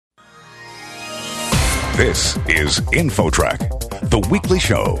This is InfoTrack, the weekly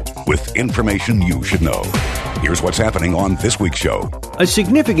show with information you should know. Here's what's happening on this week's show. A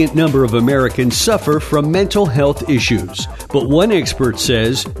significant number of Americans suffer from mental health issues, but one expert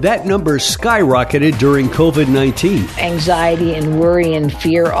says that number skyrocketed during COVID-19. Anxiety and worry and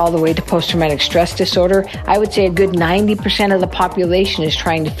fear all the way to post-traumatic stress disorder. I would say a good 90% of the population is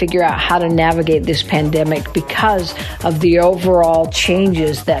trying to figure out how to navigate this pandemic because of the overall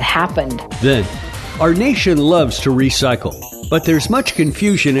changes that happened. Then, our nation loves to recycle, but there's much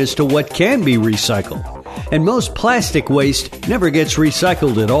confusion as to what can be recycled. And most plastic waste never gets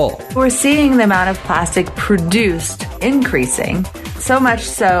recycled at all. We're seeing the amount of plastic produced increasing, so much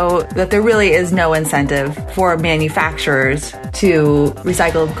so that there really is no incentive for manufacturers to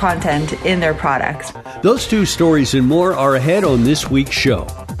recycle content in their products. Those two stories and more are ahead on this week's show.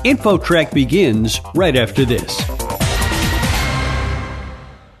 InfoTrack begins right after this.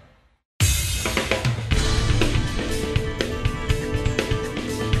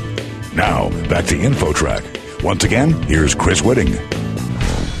 Now, back to InfoTrack. Once again, here's Chris Whitting.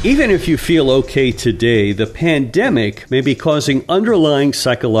 Even if you feel okay today, the pandemic may be causing underlying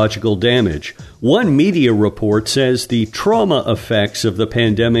psychological damage. One media report says the trauma effects of the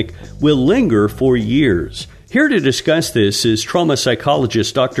pandemic will linger for years. Here to discuss this is trauma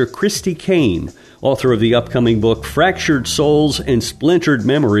psychologist Dr. Christy Caine, author of the upcoming book Fractured Souls and Splintered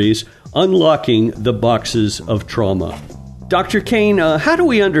Memories, Unlocking the Boxes of Trauma. Dr. Caine, how do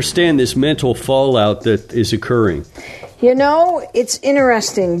we understand this mental fallout that is occurring? You know, it's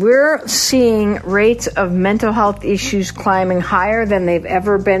interesting. We're seeing rates of mental health issues climbing higher than they've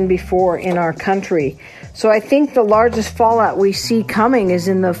ever been before in our country. So I think the largest fallout we see coming is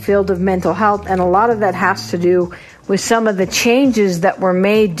in the field of mental health, and a lot of that has to do with some of the changes that were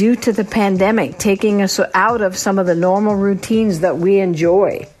made due to the pandemic, taking us out of some of the normal routines that we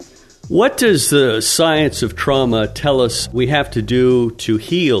enjoy. What does the science of trauma tell us we have to do to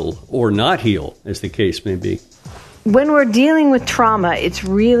heal or not heal, as the case may be? When we're dealing with trauma, it's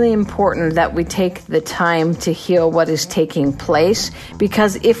really important that we take the time to heal what is taking place,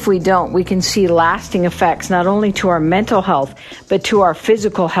 because if we don't, we can see lasting effects not only to our mental health, but to our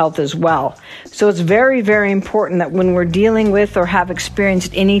physical health as well. So it's very, very important that when we're dealing with or have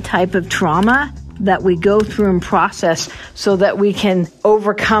experienced any type of trauma, that we go through and process so that we can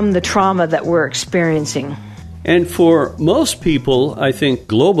overcome the trauma that we're experiencing. And for most people, I think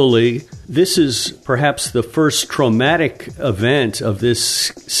globally, this is perhaps the first traumatic event of this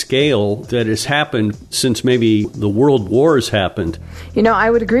scale that has happened since maybe the world wars happened. You know,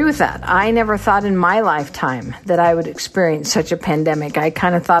 I would agree with that. I never thought in my lifetime that I would experience such a pandemic. I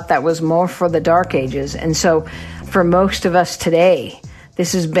kind of thought that was more for the dark ages. And so for most of us today,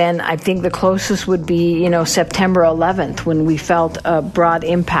 this has been, I think the closest would be, September 11th when we felt a broad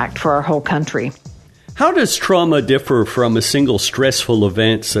impact for our whole country. How does trauma differ from a single stressful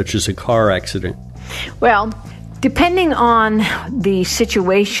event such as a car accident? Well, depending on the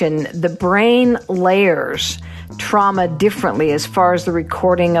situation, the brain layers trauma differently as far as the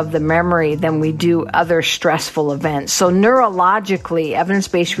recording of the memory than we do other stressful events. So neurologically,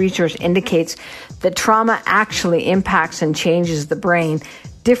 evidence-based research indicates that trauma actually impacts and changes the brain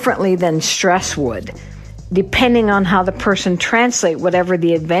differently than stress would, depending on how the person translates whatever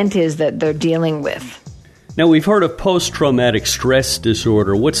the event is that they're dealing with. Now, we've heard of post-traumatic stress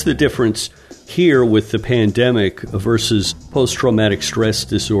disorder. What's the difference here with the pandemic versus post-traumatic stress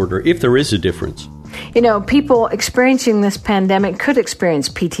disorder, if there is a difference? People experiencing this pandemic could experience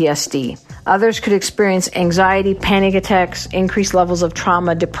PTSD. Others could experience anxiety, panic attacks, increased levels of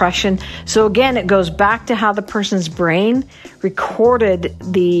trauma, depression. So again, it goes back to how the person's brain recorded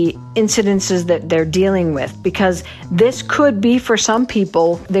the incidences that they're dealing with, because this could be, for some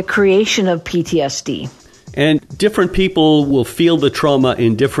people, the creation of PTSD. And different people will feel the trauma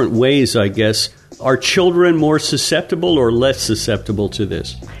in different ways, I guess. Are children more susceptible or less susceptible to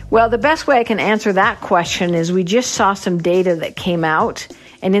this? Well, the best way I can answer that question is we just saw some data that came out,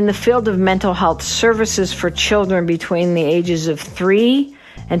 and in the field of mental health, services for children between the ages of 3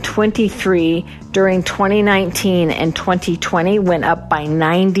 and 23 during 2019 and 2020 went up by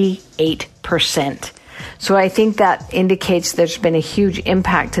 98%. So I think that indicates there's been a huge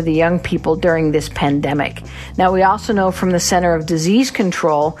impact to the young people during this pandemic. Now, we also know from the Center of Disease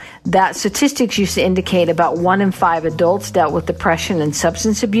Control that statistics used to indicate about 1 in 5 adults dealt with depression and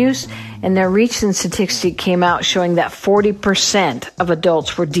substance abuse, and their recent statistic came out showing that 40% of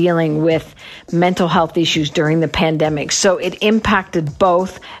adults were dealing with mental health issues during the pandemic. So it impacted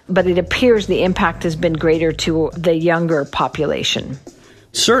both, but it appears the impact has been greater to the younger population.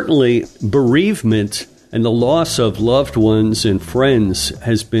 Certainly, bereavement and the loss of loved ones and friends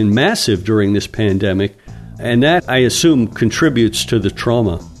has been massive during this pandemic. And that, I assume, contributes to the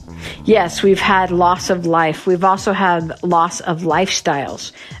trauma. Yes, we've had loss of life. We've also had loss of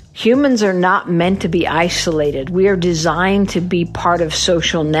lifestyles. Humans are not meant to be isolated. We are designed to be part of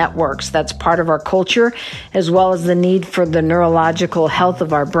social networks. That's part of our culture, as well as the need for the neurological health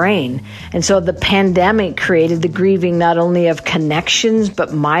of our brain. And so the pandemic created the grieving not only of connections,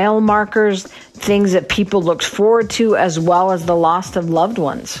 but mile markers, things that people looked forward to, as well as the loss of loved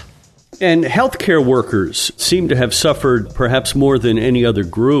ones. And healthcare workers seem to have suffered perhaps more than any other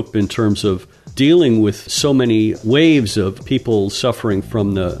group in terms of dealing with so many waves of people suffering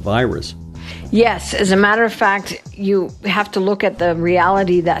from the virus. Yes, as a matter of fact, you have to look at the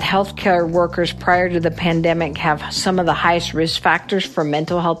reality that healthcare workers prior to the pandemic have some of the highest risk factors for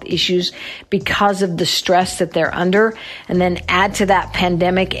mental health issues because of the stress that they're under, and then add to that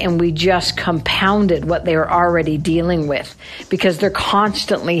pandemic and we just compounded what they were already dealing with because they're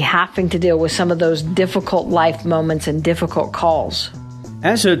constantly having to deal with some of those difficult life moments and difficult calls.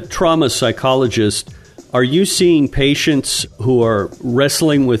 As a trauma psychologist, are you seeing patients who are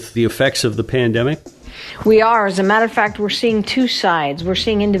wrestling with the effects of the pandemic? We are. As a matter of fact, we're seeing two sides. We're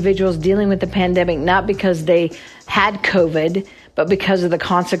seeing individuals dealing with the pandemic not because they had COVID, but because of the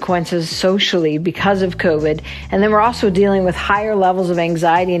consequences socially because of COVID. And then we're also dealing with higher levels of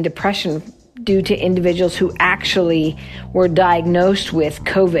anxiety and depression due to individuals who actually were diagnosed with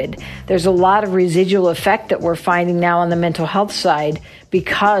COVID. There's a lot of residual effect that we're finding now on the mental health side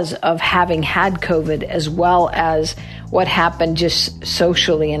because of having had COVID, as well as what happened just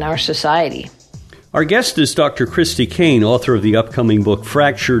socially in our society. Our guest is Dr. Christy Caine, author of the upcoming book,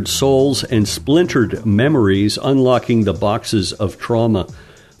 Fractured Souls and Splintered Memories, Unlocking the Boxes of Trauma.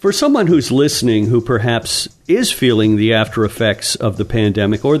 For someone who's listening who perhaps is feeling the after effects of the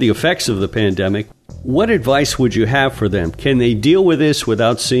pandemic or the effects of the pandemic, what advice would you have for them? Can they deal with this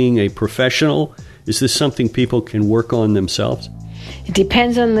without seeing a professional? Is this something people can work on themselves? It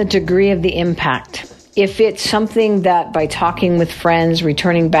depends on the degree of the impact. If it's something that by talking with friends,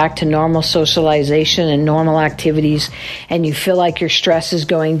 returning back to normal socialization and normal activities, and you feel like your stress is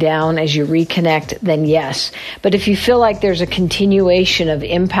going down as you reconnect, then yes. But if you feel like there's a continuation of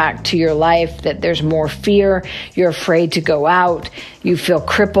impact to your life, that there's more fear, you're afraid to go out, you feel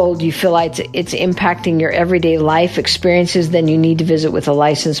crippled, you feel like it's impacting your everyday life experiences, then you need to visit with a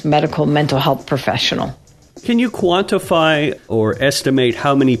licensed medical mental health professional. Can you quantify or estimate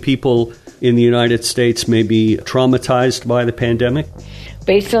how many people in the United States may be traumatized by the pandemic?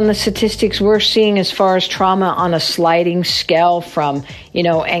 Based on the statistics we're seeing as far as trauma on a sliding scale from,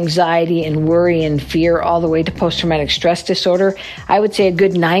 anxiety and worry and fear all the way to post-traumatic stress disorder, I would say a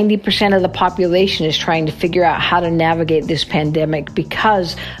good 90% of the population is trying to figure out how to navigate this pandemic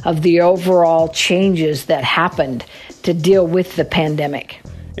because of the overall changes that happened to deal with the pandemic.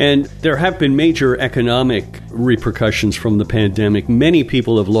 And there have been major economic repercussions from the pandemic. Many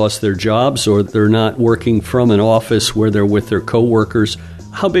people have lost their jobs or they're not working from an office where they're with their coworkers.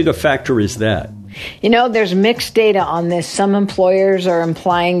 How big a factor is that? There's mixed data on this. Some employers are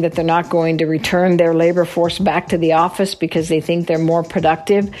implying that they're not going to return their labor force back to the office because they think they're more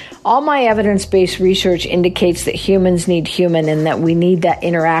productive. All my evidence-based research indicates that humans need human and that we need that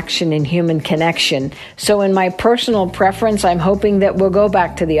interaction and human connection. So in my personal preference, I'm hoping that we'll go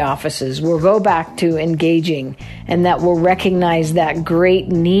back to the offices, we'll go back to engaging, and that we'll recognize that great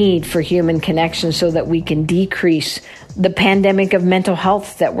need for human connection so that we can decrease the pandemic of mental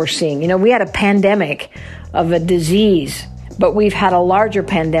health that we're seeing. We had a pandemic of a disease, but we've had a larger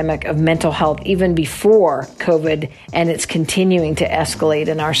pandemic of mental health even before COVID, and it's continuing to escalate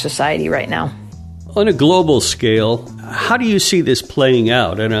in our society right now. On a global scale, how do you see this playing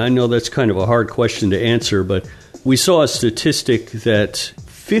out? And I know that's kind of a hard question to answer, but we saw a statistic that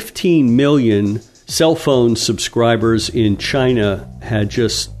 15 million cell phone subscribers in China had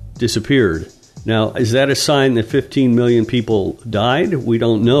just disappeared. Now, is that a sign that 15 million people died? We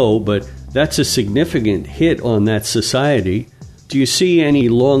don't know, but that's a significant hit on that society. Do you see any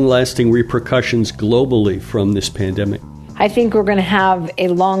long-lasting repercussions globally from this pandemic? I think we're going to have a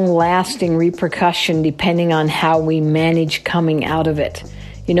long-lasting repercussion depending on how we manage coming out of it.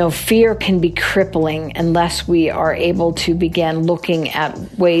 Fear can be crippling unless we are able to begin looking at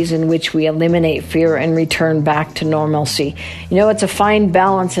ways in which we eliminate fear and return back to normalcy. It's a fine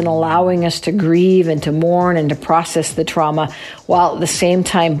balance in allowing us to grieve and to mourn and to process the trauma while at the same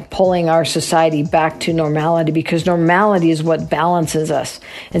time pulling our society back to normality, because normality is what balances us.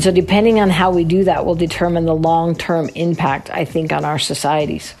 And so depending on how we do that will determine the long-term impact, I think, on our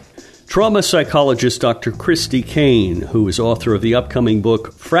societies. Trauma psychologist Dr. Christy Caine, who is author of the upcoming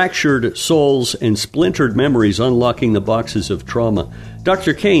book, Fractured Souls and Splintered Memories, Unlocking the Boxes of Trauma.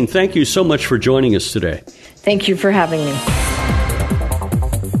 Dr. Caine, thank you so much for joining us today. Thank you for having me.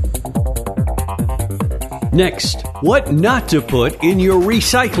 Next, what not to put in your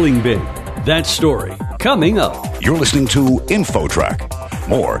recycling bin. That story coming up. You're listening to InfoTrack.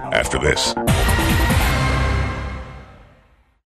 More after this.